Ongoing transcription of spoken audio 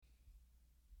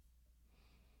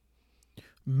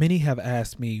Many have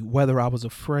asked me whether I was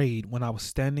afraid when I was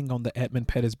standing on the Edmund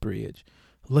Pettus Bridge,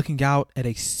 looking out at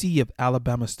a sea of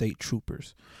Alabama State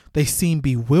troopers. They seem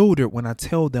bewildered when I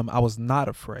tell them I was not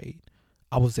afraid.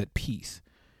 I was at peace.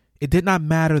 It did not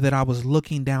matter that I was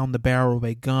looking down the barrel of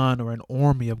a gun or an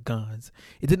army of guns.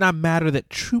 It did not matter that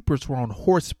troopers were on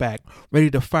horseback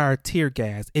ready to fire tear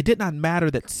gas. It did not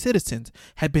matter that citizens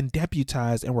had been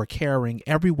deputized and were carrying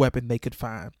every weapon they could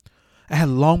find. I had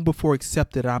long before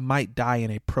accepted I might die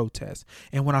in a protest,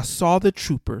 and when I saw the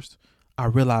troopers, I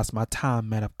realized my time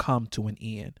might have come to an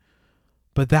end.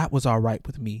 But that was all right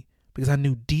with me, because I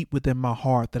knew deep within my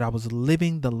heart that I was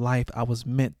living the life I was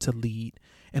meant to lead,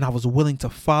 and I was willing to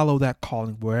follow that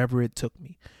calling wherever it took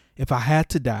me. If I had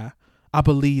to die, I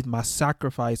believed my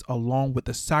sacrifice along with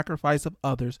the sacrifice of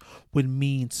others would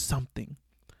mean something.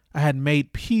 I had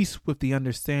made peace with the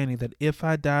understanding that if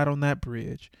I died on that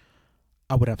bridge,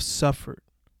 I would have suffered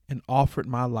and offered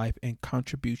my life in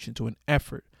contribution to an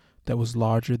effort that was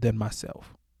larger than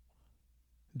myself.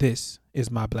 This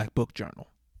is my Black Book Journal.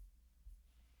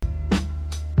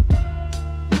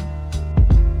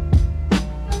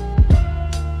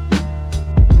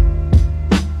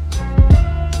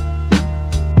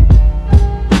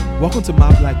 Welcome to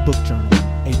My Black Book Journal,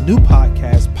 a new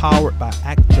podcast powered by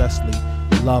Act Justly,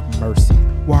 Love Mercy,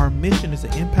 where our mission is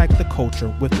to impact the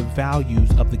culture with the values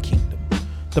of the kingdom.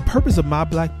 The purpose of My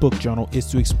Black Book Journal is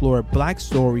to explore Black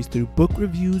stories through book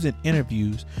reviews and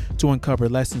interviews to uncover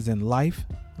lessons in life,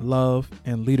 love,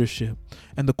 and leadership.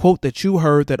 And the quote that you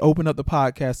heard that opened up the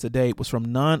podcast today was from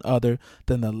none other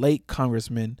than the late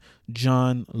Congressman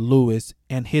John Lewis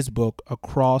and his book,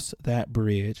 Across That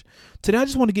Bridge. Today, I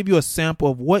just want to give you a sample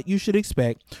of what you should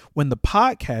expect when the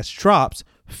podcast drops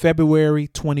February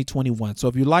 2021. So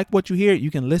if you like what you hear,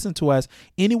 you can listen to us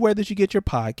anywhere that you get your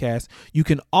podcast. You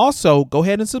can also go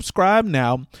ahead and subscribe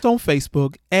now on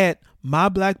Facebook at My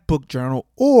Black Book Journal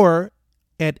or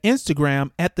at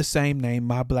Instagram at the same name,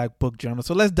 My Black Book Journal.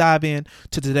 So let's dive in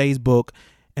to today's book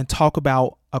and talk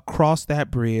about Across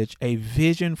That Bridge, a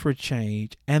vision for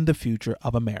change and the future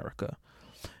of America.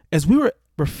 As we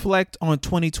reflect on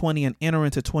 2020 and enter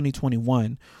into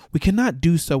 2021, we cannot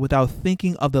do so without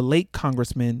thinking of the late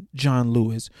Congressman John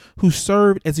Lewis, who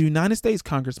served as a United States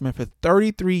Congressman for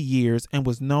 33 years and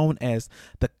was known as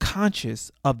the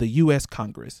conscience of the U.S.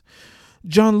 Congress.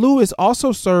 John Lewis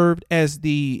also served as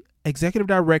the executive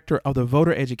director of the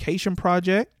Voter Education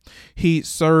Project. He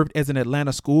served as an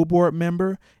Atlanta school board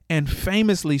member and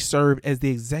famously served as the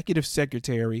executive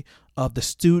secretary of the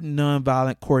Student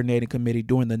Nonviolent Coordinating Committee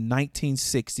during the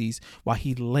 1960s while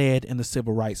he led in the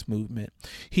civil rights movement.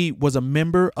 He was a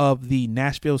member of the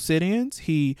Nashville Sit-ins.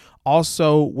 He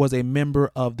also was a member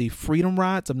of the Freedom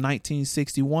Rides of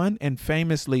 1961 and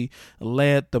famously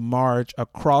led the march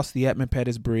across the Edmund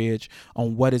Pettus Bridge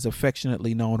on what is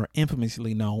affectionately known or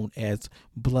infamously known as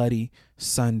Bloody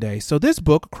Sunday. So this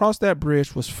book, Across That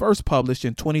Bridge, was first published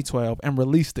in 2012 and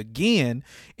released again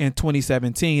in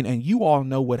 2017. And you all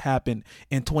know what happened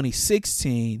in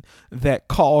 2016 that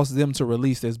caused them to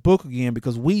release this book again,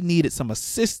 because we needed some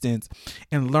assistance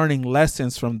in learning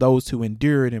lessons from those who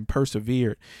endured and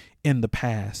persevered in the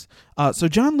past. So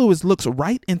John Lewis looks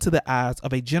right into the eyes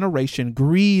of a generation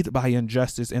grieved by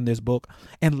injustice in this book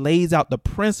and lays out the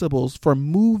principles for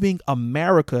moving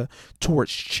America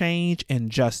towards change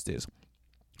and justice.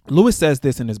 Lewis says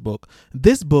this in his book: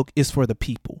 "This book is for the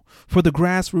people, for the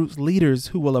grassroots leaders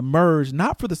who will emerge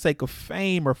not for the sake of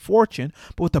fame or fortune,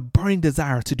 but with a burning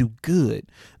desire to do good.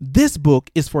 This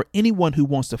book is for anyone who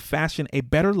wants to fashion a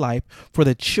better life for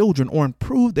the children or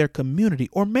improve their community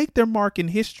or make their mark in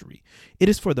history. It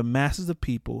is for the masses of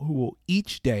people who will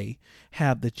each day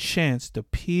have the chance to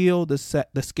peel the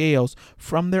scales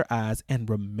from their eyes and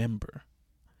remember."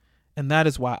 And that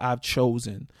is why I've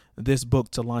chosen this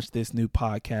book to launch this new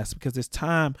podcast, because it's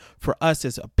time for us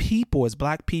as a people, as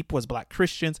Black people, as Black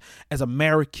Christians, as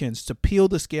Americans, to peel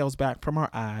the scales back from our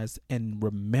eyes and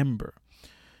remember.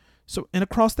 So, and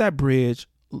Across That Bridge,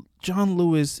 John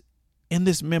Lewis, in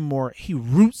this memoir, he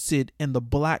roots it in the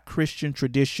Black Christian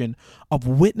tradition of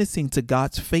witnessing to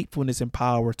God's faithfulness and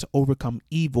power to overcome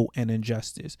evil and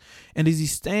injustice. And as he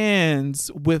stands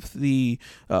with the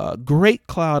great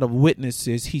cloud of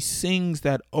witnesses, he sings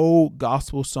that old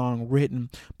gospel song written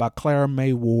by Clara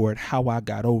May Ward, "How I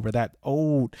Got Over," that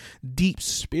old, deep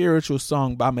spiritual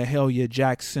song by Mahalia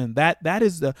Jackson. That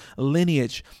is the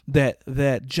lineage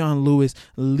that John Lewis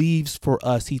leaves for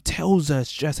us. He tells us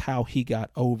just how he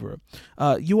got over.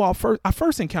 I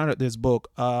first encountered this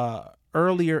book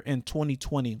earlier in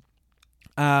 2020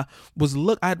 I'd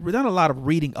done a lot of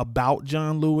reading about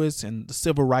John Lewis and the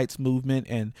civil rights movement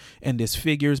and his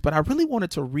figures, but I really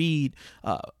wanted to read.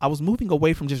 I was moving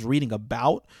away from just reading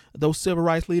about those civil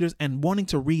rights leaders and wanting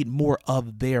to read more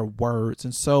of their words.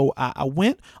 And so I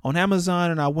went on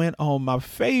Amazon and I went on my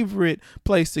favorite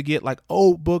place to get like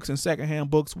old books and secondhand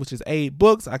books, which is Abe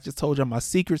Books. I just told you my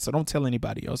secret, so don't tell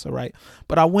anybody else. All right.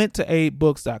 But I went to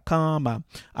abebooks.com.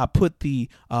 I put the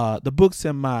books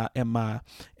in my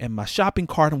shopping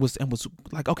cart and was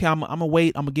like, okay, I'm gonna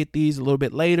wait. I'm gonna get these a little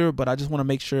bit later, but I just want to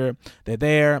make sure they're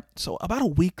there. So about a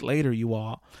week later, you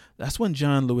all, that's when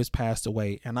John Lewis passed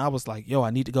away. And I was like, yo, I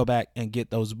need to go back and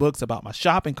get those books about my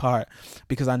shopping cart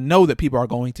because I know that people are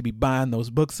going to be buying those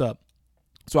books up.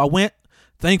 So I went.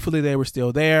 Thankfully, they were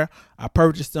still there. I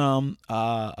purchased them.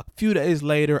 A few days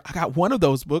later, I got one of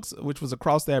those books, which was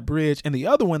Across That Bridge, and the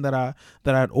other one that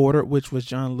I'd ordered, which was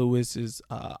John Lewis's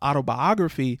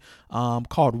autobiography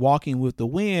called Walking with the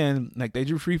Wind. Like, they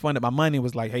just refunded my money. It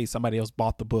was like, hey, somebody else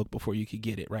bought the book before you could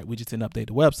get it, right? We just didn't update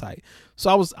the website. So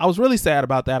I was really sad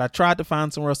about that. I tried to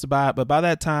find somewhere else to buy it, but by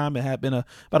that time, it had been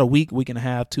about a week and a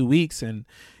half, 2 weeks, and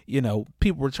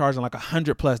people were charging like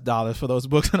 $100+ for those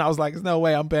books. And I was like, there's no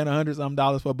way I'm paying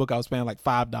 $100 for a book I was paying like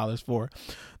 $5 for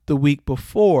the week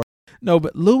before. No,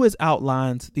 but Lewis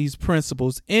outlines these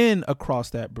principles in Across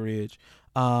That Bridge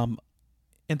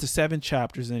into 7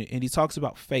 chapters. And he talks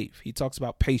about faith. He talks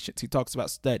about patience. He talks about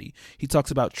study. He talks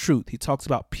about truth. He talks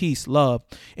about peace, love.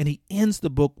 And he ends the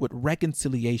book with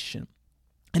reconciliation.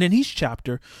 And in each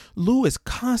chapter, Lewis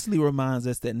constantly reminds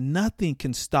us that nothing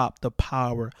can stop the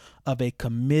power of a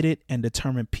committed and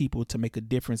determined people to make a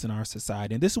difference in our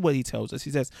society. And this is what he tells us. He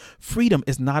says, freedom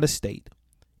is not a state.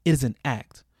 It is an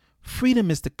act. Freedom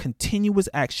is the continuous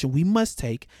action we must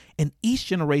take, and each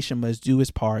generation must do its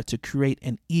part to create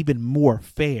an even more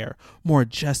fair, more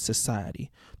just society.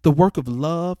 The work of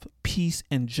love, peace,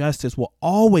 and justice will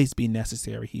always be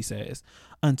necessary, he says,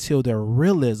 until their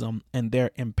realism and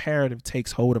their imperative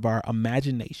takes hold of our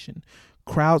imagination,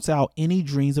 crowds out any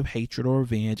dreams of hatred or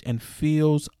revenge, and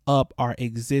fills up our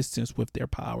existence with their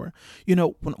power.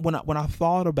 When I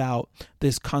thought about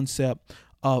this concept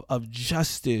of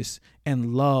justice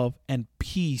and love and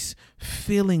peace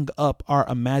filling up our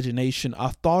imagination, I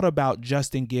thought about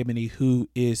Justin Giboney, who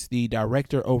is the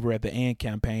director over at the AND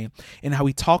campaign, and how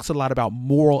he talks a lot about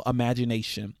moral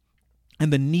imagination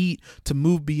and the need to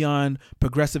move beyond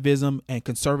progressivism and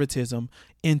conservatism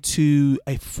into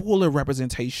a fuller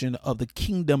representation of the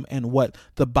kingdom and what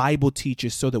the Bible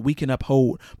teaches, so that we can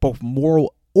uphold both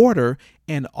moral order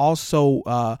and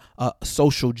also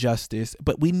social justice.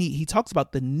 But he talks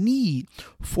about the need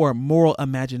for moral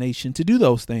imagination to do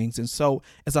those things. And so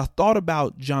as I thought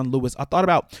about John Lewis, I thought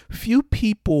about few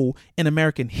people in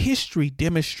American history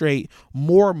demonstrate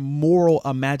more moral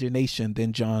imagination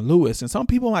than John Lewis. And some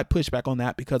people might push back on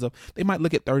that because they might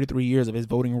look at 33 years of his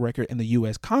voting record in the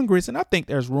U.S. Congress. And I think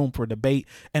there's room for debate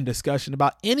and discussion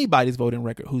about anybody's voting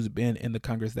record who's been in the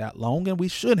Congress that long. And we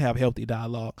should have healthy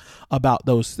dialogue about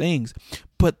those things.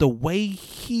 But the way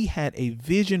he had a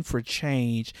vision for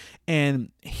change,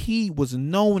 and he was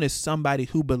known as somebody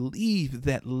who believed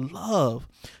that love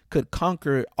could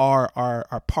conquer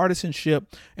our partisanship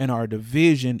and our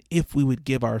division if we would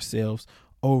give ourselves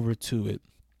over to it.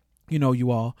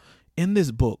 You all, in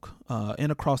this book,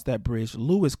 in Across That Bridge,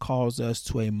 Lewis calls us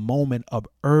to a moment of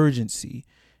urgency.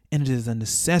 And it is a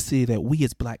necessity that we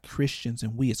as Black Christians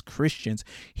and we as Christians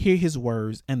hear his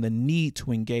words and the need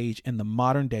to engage in the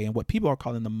modern day and what people are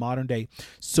calling the modern day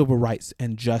civil rights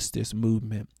and justice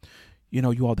movement. You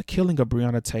all, the killing of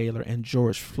Breonna Taylor and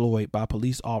George Floyd by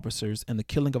police officers and the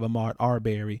killing of Ahmaud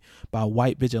Arbery by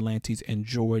white vigilantes in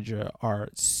Georgia are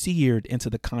seared into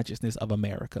the consciousness of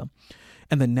America.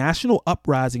 And the national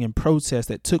uprising and protest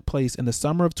that took place in the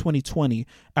summer of 2020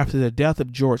 after the death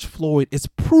of George Floyd is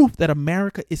proof that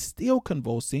America is still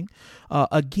convulsing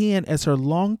again as her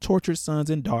long tortured sons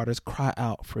and daughters cry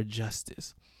out for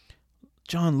justice.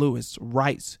 John Lewis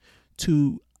writes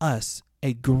to us,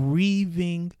 a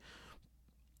grieving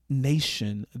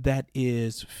nation that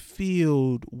is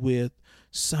filled with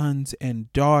sons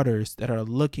and daughters that are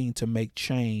looking to make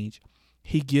change.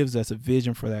 He gives us a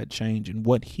vision for that change in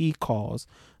what he calls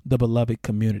the beloved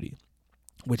community,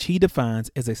 which he defines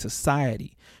as a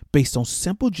society based on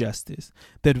simple justice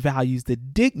that values the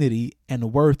dignity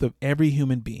and worth of every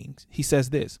human being. He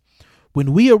says this: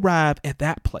 when we arrive at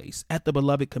that place, at the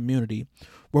beloved community,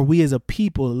 where we as a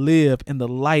people live in the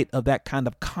light of that kind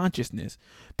of consciousness,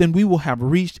 then we will have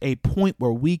reached a point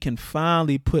where we can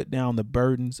finally put down the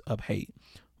burdens of hate,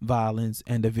 violence,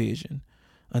 and division.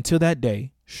 Until that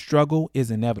day, struggle is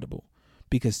inevitable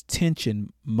because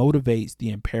tension motivates the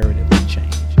imperative to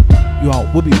change. You all,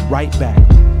 we'll be right back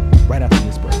right after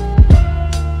this break.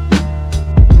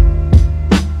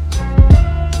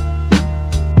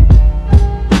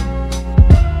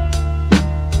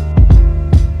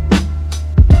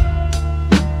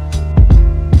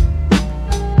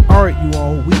 All right, you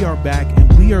all, we are back,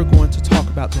 and we are going to talk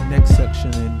about the next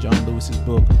section in John Lewis's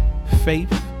book,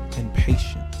 Faith and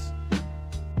Patience.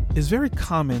 It's very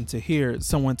common to hear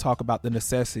someone talk about the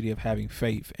necessity of having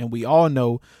faith, and we all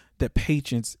know that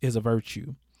patience is a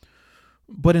virtue.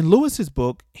 But in Lewis's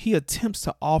book, he attempts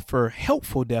to offer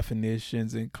helpful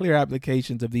definitions and clear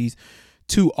applications of these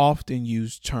two often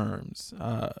used terms.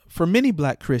 For many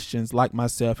Black Christians like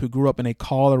myself who grew up in a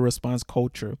call or response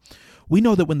culture, we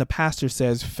know that when the pastor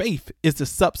says faith is the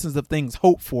substance of things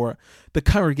hoped for, the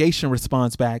congregation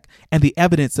responds back, and the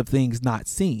evidence of things not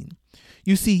seen.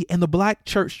 You see, in the Black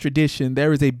church tradition,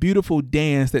 there is a beautiful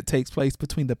dance that takes place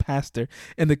between the pastor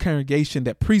and the congregation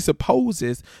that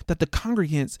presupposes that the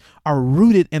congregants are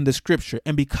rooted in the scripture.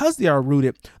 And because they are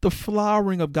rooted, the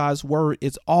flowering of God's word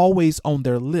is always on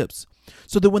their lips.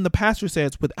 So that when the pastor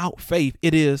says without faith,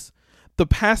 the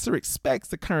pastor expects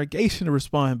the congregation to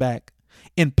respond back,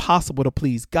 impossible to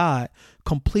please God,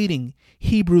 completing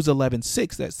Hebrews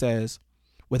 11:6 that says,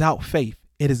 without faith,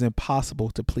 it is impossible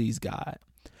to please God.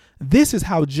 This is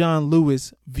how John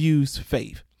Lewis views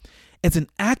faith. It's an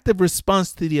active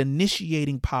response to the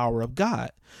initiating power of God.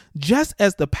 Just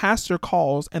as the pastor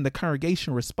calls and the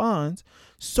congregation responds,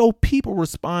 so people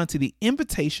respond to the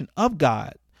invitation of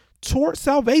God towards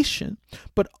salvation,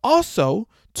 but also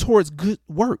towards good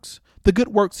works, the good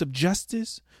works of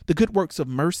justice, the good works of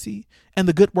mercy, and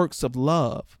the good works of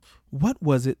love. What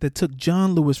was it that took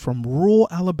John Lewis from rural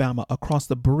Alabama across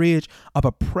the bridge of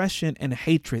oppression and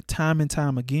hatred time and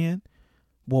time again?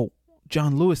 Well,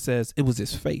 John Lewis says it was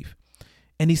his faith.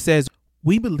 And he says,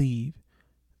 we believe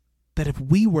that if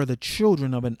we were the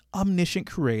children of an omniscient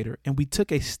creator and we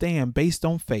took a stand based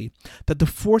on faith, that the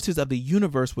forces of the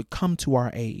universe would come to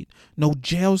our aid. No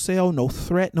jail cell, no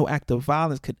threat, no act of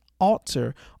violence could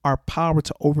alter our power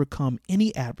to overcome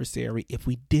any adversary if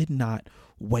we did not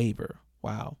waver.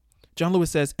 Wow. John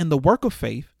Lewis says, in the work of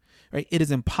faith, right, it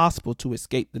is impossible to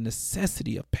escape the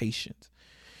necessity of patience.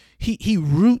 He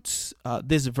roots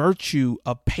this virtue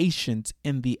of patience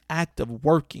in the act of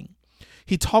working.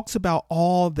 He talks about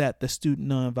all that the Student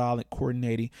Nonviolent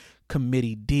Coordinating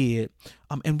Committee did.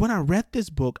 And when I read this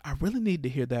book, I really needed to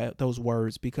hear those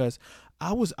words, because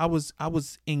I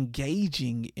was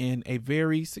engaging in a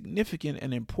very significant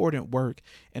and important work,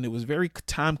 and it was very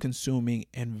time consuming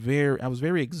and I was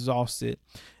very exhausted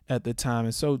at the time.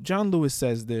 And so John Lewis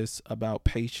says this about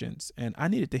patience, and I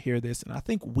needed to hear this, and I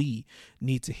think we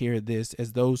need to hear this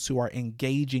as those who are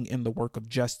engaging in the work of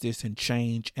justice and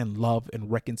change and love and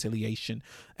reconciliation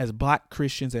as Black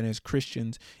Christians and as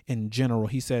Christians in general.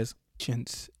 He says,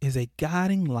 patience is a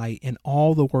guiding light in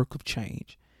all the work of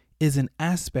change, is an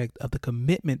aspect of the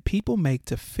commitment people make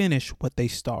to finish what they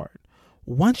start.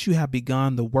 Once you have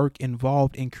begun the work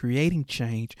involved in creating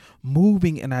change,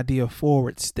 moving an idea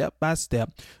forward step by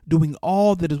step, doing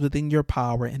all that is within your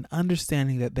power, and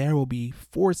understanding that there will be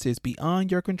forces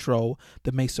beyond your control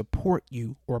that may support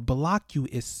you or block you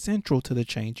is central to the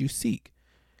change you seek.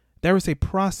 There is a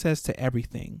process to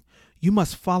everything. You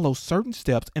must follow certain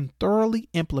steps and thoroughly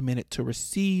implement it to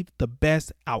receive the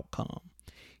best outcome.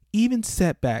 Even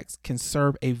setbacks can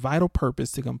serve a vital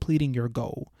purpose to completing your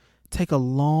goal. Take a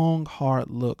long, hard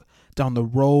look down the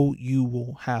road you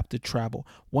will have to travel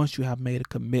once you have made a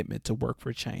commitment to work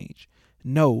for change.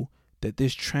 Know that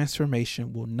this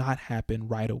transformation will not happen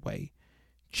right away.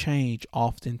 Change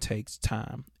often takes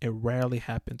time. It rarely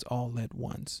happens all at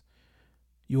once.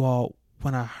 You all,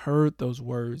 when I heard those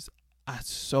words, I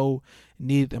so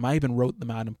needed them. I even wrote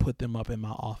them out and put them up in my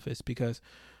office, because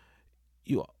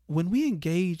when we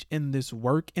engage in this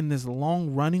work, in this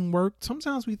long running work,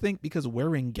 sometimes we think because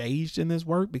we're engaged in this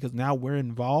work, because now we're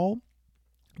involved,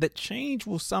 that change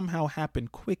will somehow happen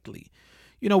quickly.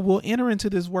 We'll enter into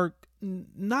this work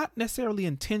not necessarily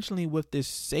intentionally with this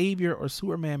savior or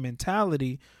Superman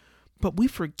mentality, but we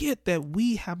forget that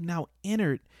we have now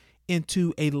entered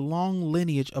into a long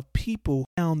lineage of people who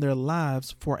found their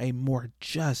lives for a more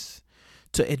just,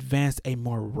 to advance a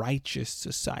more righteous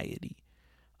society.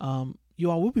 You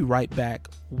all, we'll be right back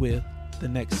with the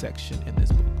next section in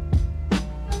this book.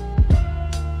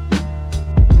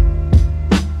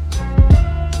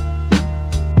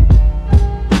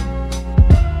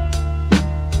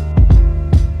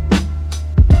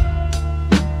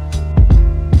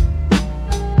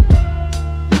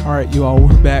 All right, you all,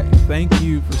 we're back. Thank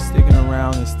you for sticking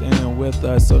around and staying with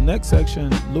us. So next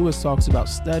section, Lewis talks about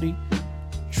study,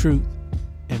 truth,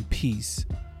 and peace.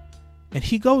 And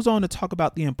he goes on to talk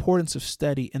about the importance of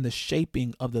study in the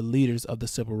shaping of the leaders of the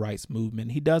civil rights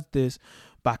movement. He does this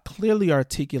by clearly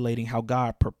articulating how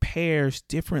God prepares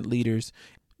different leaders.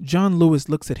 John Lewis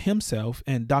looks at himself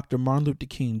and Dr. Martin Luther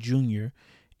King Jr.,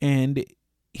 and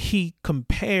he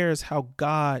compares how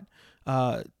God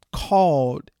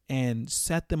called and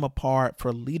set them apart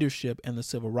for leadership in the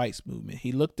civil rights movement.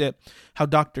 He looked at how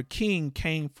Dr. King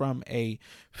came from a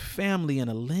family and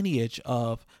a lineage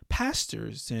of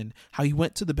pastors, and how he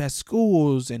went to the best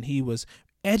schools, and he was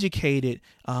educated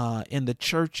in the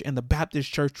church and the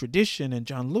Baptist church tradition. And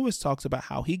John Lewis talks about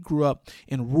how he grew up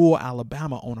in rural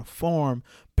Alabama on a farm,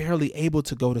 barely able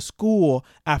to go to school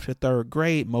after third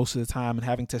grade most of the time, and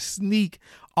having to sneak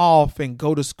off and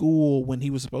go to school when he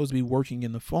was supposed to be working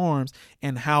in the farms,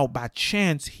 and how by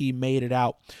chance he made it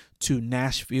out to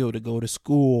Nashville to go to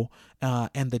school,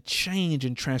 and the change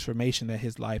and transformation that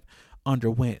his life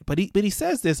underwent. But he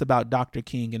says this about Dr.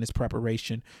 King and his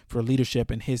preparation for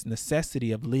leadership and his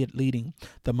necessity of leading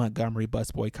the Montgomery bus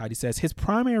boycott. He says his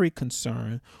primary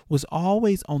concern was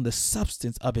always on the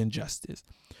substance of injustice.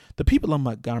 The people of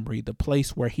Montgomery, the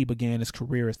place where he began his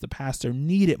career as the pastor,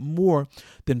 needed more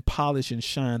than polish and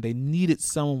shine. They needed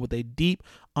someone with a deep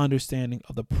understanding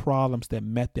of the problems that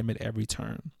met them at every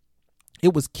turn.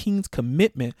 It was King's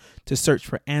commitment to search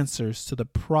for answers to the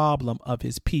problem of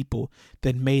his people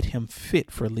that made him fit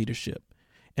for leadership.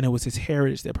 And it was his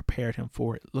heritage that prepared him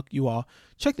for it. Look, you all,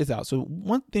 check this out. So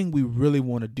one thing we really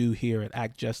want to do here at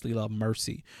Act Justly, Love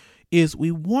Mercy is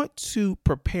we want to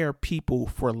prepare people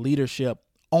for leadership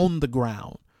on the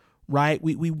ground, right?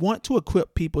 We want to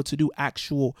equip people to do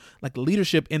actual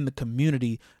leadership in the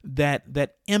community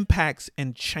that impacts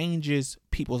and changes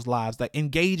people's lives, that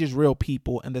engages real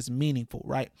people and that's meaningful,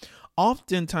 right?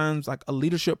 Oftentimes, a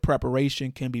leadership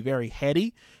preparation can be very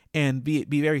heady and be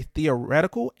very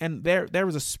theoretical, and there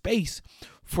is a space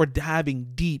for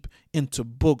diving deep into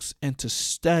books and to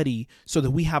study so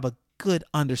that we have a good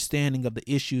understanding of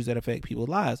the issues that affect people's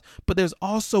lives. But there's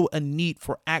also a need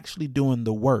for actually doing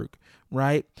the work,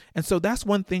 right? And so that's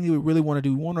one thing we really want to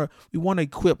do. We want to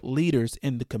equip leaders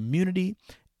in the community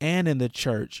and in the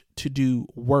church to do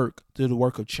the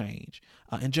work of change.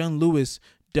 And John Lewis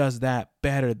does that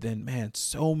better than,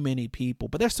 so many people.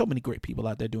 But there's so many great people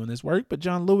out there doing this work. But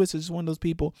John Lewis is one of those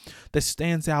people that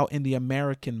stands out in the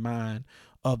American mind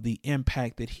of the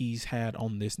impact that he's had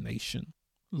on this nation.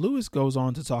 Lewis goes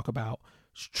on to talk about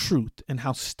truth and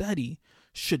how study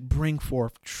should bring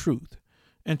forth truth.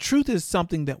 And truth is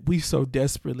something that we so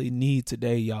desperately need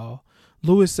today, y'all.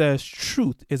 Lewis says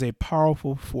truth is a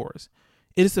powerful force.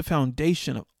 It is the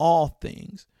foundation of all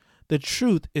things. The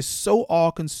truth is so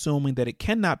all-consuming that it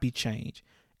cannot be changed.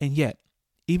 And yet,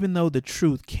 even though the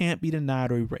truth can't be denied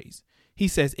or erased, he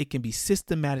says it can be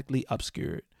systematically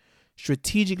obscured,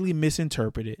 strategically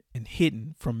misinterpreted, and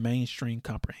hidden from mainstream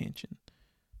comprehension.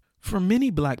 For many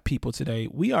Black people today,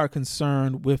 we are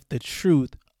concerned with the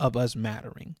truth of us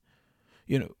mattering.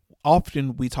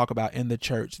 Often we talk about in the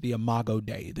church the Imago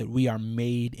Dei, that we are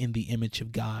made in the image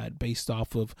of God based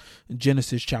off of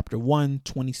Genesis chapter 1,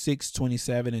 26,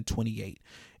 27, and 28.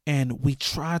 And we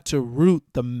try to root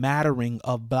the mattering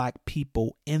of Black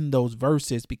people in those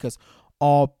verses because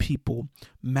all people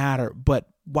matter. But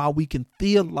while we can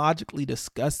theologically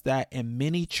discuss that in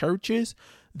many churches,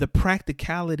 the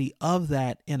practicality of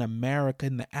that in America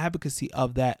and the advocacy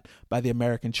of that by the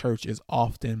American church is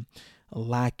often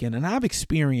lacking. And I've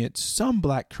experienced some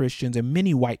Black Christians and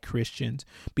many white Christians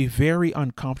be very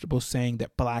uncomfortable saying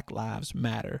that Black lives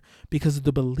matter because of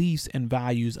the beliefs and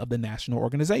values of the national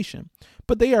organization.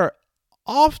 But they are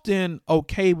often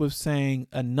okay with saying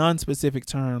a non-specific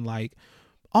term like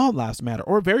all lives matter,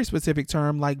 or a very specific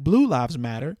term like blue lives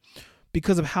matter,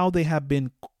 because of how they have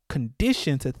been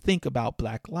conditioned to think about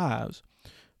Black lives.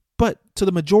 But to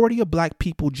the majority of Black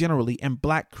people generally, and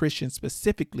Black Christians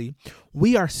specifically,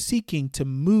 we are seeking to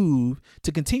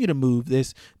continue to move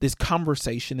this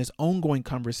conversation, this ongoing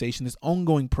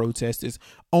protest, this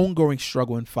ongoing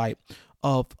struggle and fight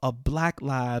of Black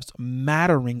lives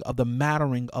mattering, of the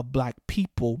mattering of Black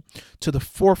people to the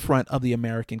forefront of the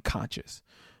American conscience.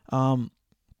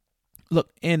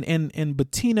 Look, in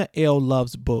Bettina L.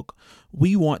 Love's book,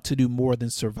 We Want to Do More Than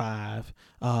Survive,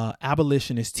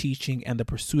 Abolitionist Teaching and the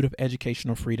Pursuit of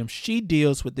Educational Freedom, she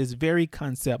deals with this very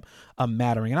concept of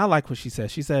mattering. And I like what she says.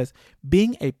 She says,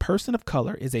 being a person of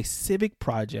color is a civic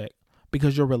project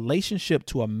because your relationship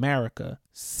to America,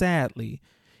 sadly,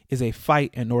 is a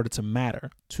fight in order to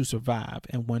matter, to survive,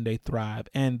 and one day thrive.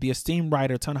 And the esteemed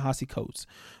writer Ta-Nehisi Coates,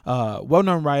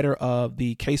 well-known writer of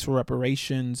The Case for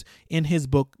Reparations, in his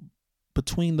book,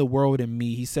 Between the World and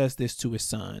Me, he says this to his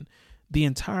son. The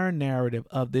entire narrative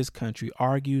of this country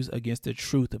argues against the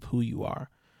truth of who you are.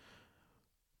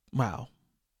 Wow.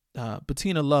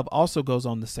 Bettina Love also goes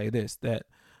on to say this, that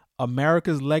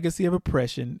America's legacy of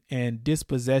oppression and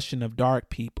dispossession of dark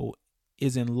people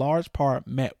is in large part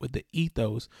met with the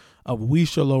ethos of we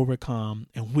shall overcome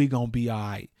and we gonna be all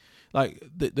right. Like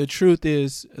the truth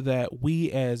is that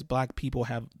we as Black people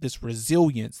have this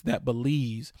resilience that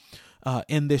believes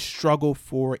in this struggle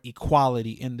for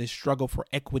equality, in this struggle for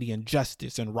equity and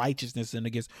justice and righteousness and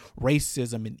against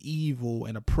racism and evil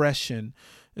and oppression,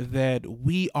 that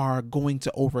we are going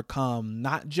to overcome,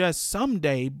 not just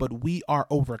someday, but we are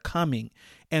overcoming,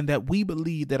 and that we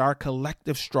believe that our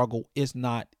collective struggle is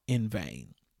not in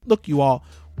vain. Look, you all,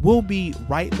 we'll be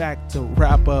right back to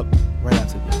wrap up right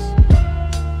after this.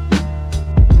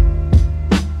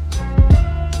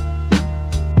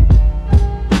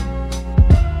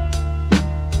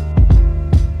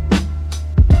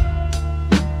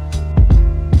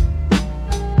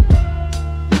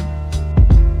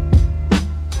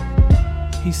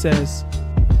 He says,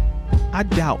 I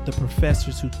doubt the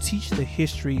professors who teach the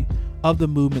history of the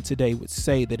movement today would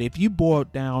say that if you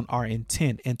boiled down our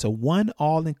intent into one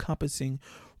all-encompassing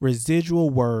residual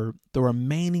word, the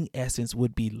remaining essence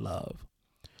would be love.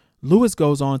 Lewis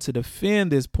goes on to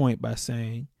defend this point by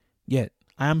saying, yet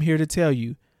I am here to tell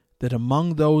you that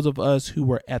among those of us who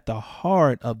were at the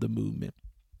heart of the movement,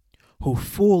 who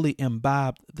fully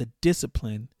imbibed the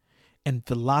discipline and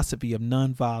philosophy of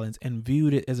nonviolence and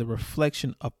viewed it as a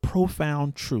reflection of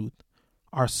profound truth,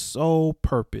 our sole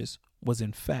purpose was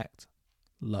in fact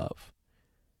love.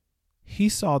 He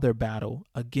saw their battle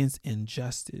against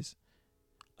injustice,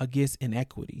 against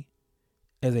inequity,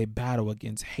 as a battle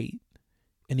against hate.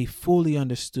 And he fully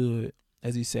understood,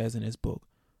 as he says in his book,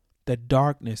 that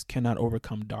darkness cannot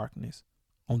overcome darkness.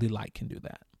 Only light can do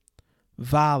that.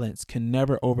 Violence can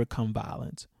never overcome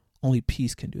violence. Only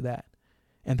peace can do that.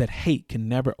 And that hate can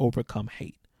never overcome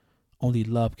hate. Only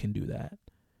love can do that.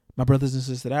 My brothers and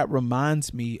sisters, that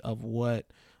reminds me of what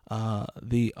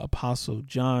the Apostle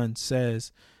John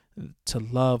says, to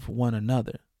love one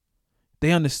another.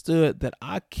 They understood that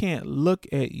I can't look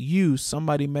at you,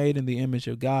 somebody made in the image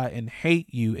of God, and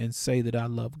hate you and say that I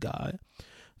love God.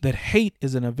 That hate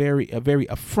is a very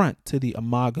affront to the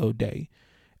Imago Dei,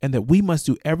 and that we must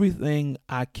do everything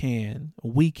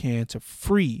we can to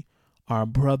free our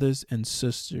brothers and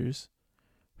sisters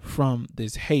from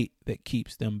this hate that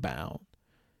keeps them bound.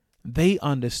 They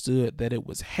understood that it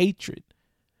was hatred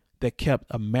that kept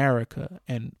America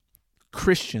and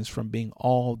Christians from being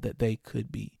all that they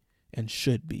could be and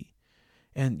should be.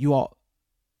 And you all,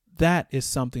 that is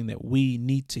something that we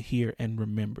need to hear and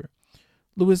remember.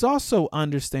 Lewis also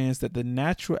understands that the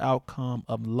natural outcome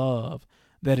of love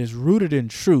that is rooted in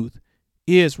truth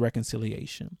is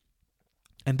reconciliation.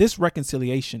 And this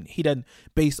reconciliation, he doesn't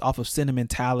base off of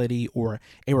sentimentality or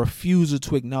a refusal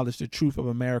to acknowledge the truth of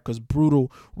America's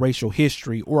brutal racial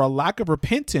history or a lack of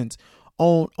repentance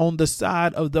on the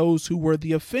side of those who were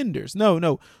the offenders.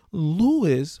 No.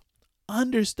 Lewis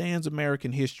understands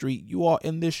American history. You all,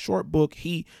 in this short book,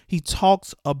 he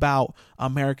talks about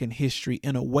American history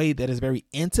in a way that is very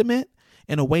intimate,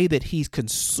 in a way that he's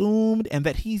consumed and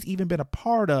that he's even been a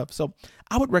part of. So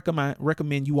I would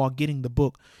recommend you all getting the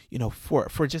book,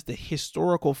 for just the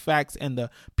historical facts and the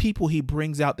people he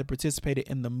brings out that participated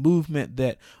in the movement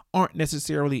that aren't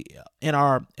necessarily in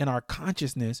our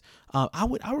consciousness. I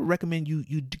would recommend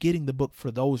you getting the book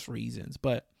for those reasons.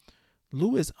 But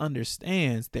Lewis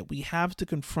understands that we have to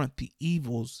confront the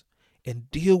evils and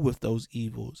deal with those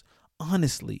evils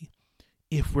honestly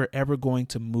if we're ever going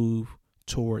to move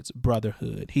towards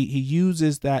brotherhood. He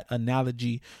uses that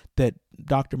analogy that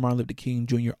Dr. Martin Luther King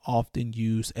Jr. often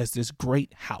used as this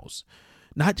great house,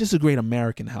 not just a great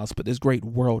American house, but this great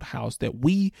world house that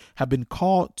we have been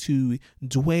called to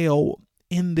dwell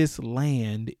in this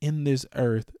land, in this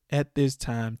earth at this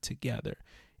time together.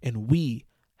 And we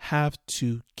have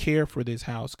to care for this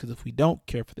house, because if we don't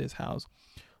care for this house,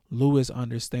 Lewis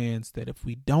understands that if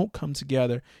we don't come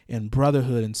together in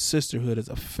brotherhood and sisterhood as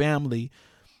a family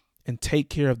and take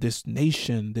care of this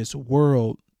nation, this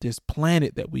world, this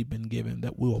planet that we've been given,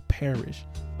 that we will perish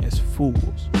as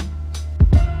fools.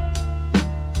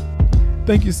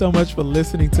 Thank you so much for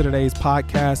listening to today's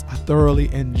podcast. I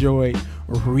thoroughly enjoyed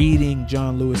reading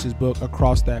John Lewis's book,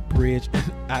 Across That Bridge.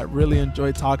 I really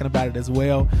enjoyed talking about it as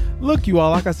well. Look, you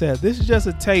all, like I said, this is just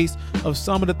a taste of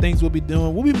some of the things we'll be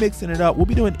doing. We'll be mixing it up. We'll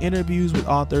be doing interviews with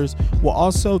authors. We'll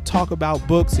also talk about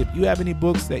books. If you have any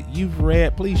books that you've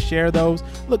read, please share those.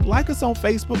 Look, like us on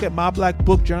Facebook at My Black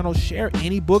Book Journal. Share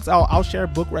any books. I'll share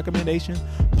book recommendations,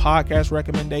 podcast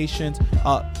recommendations,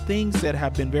 things that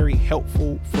have been very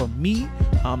helpful for me.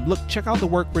 Look, check out the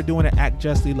work we're doing at Act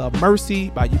Justly Love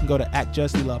Mercy. You can go to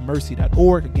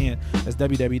actjustlylovemercy.org. Again, that's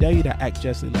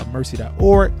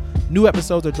www.actjustlylovemercy.org. New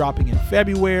episodes are dropping in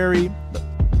February.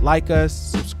 Like us,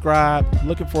 subscribe.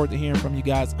 Looking forward to hearing from you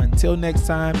guys. Until next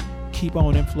time, keep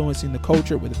on influencing the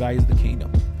culture with the values of the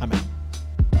kingdom. I'm out.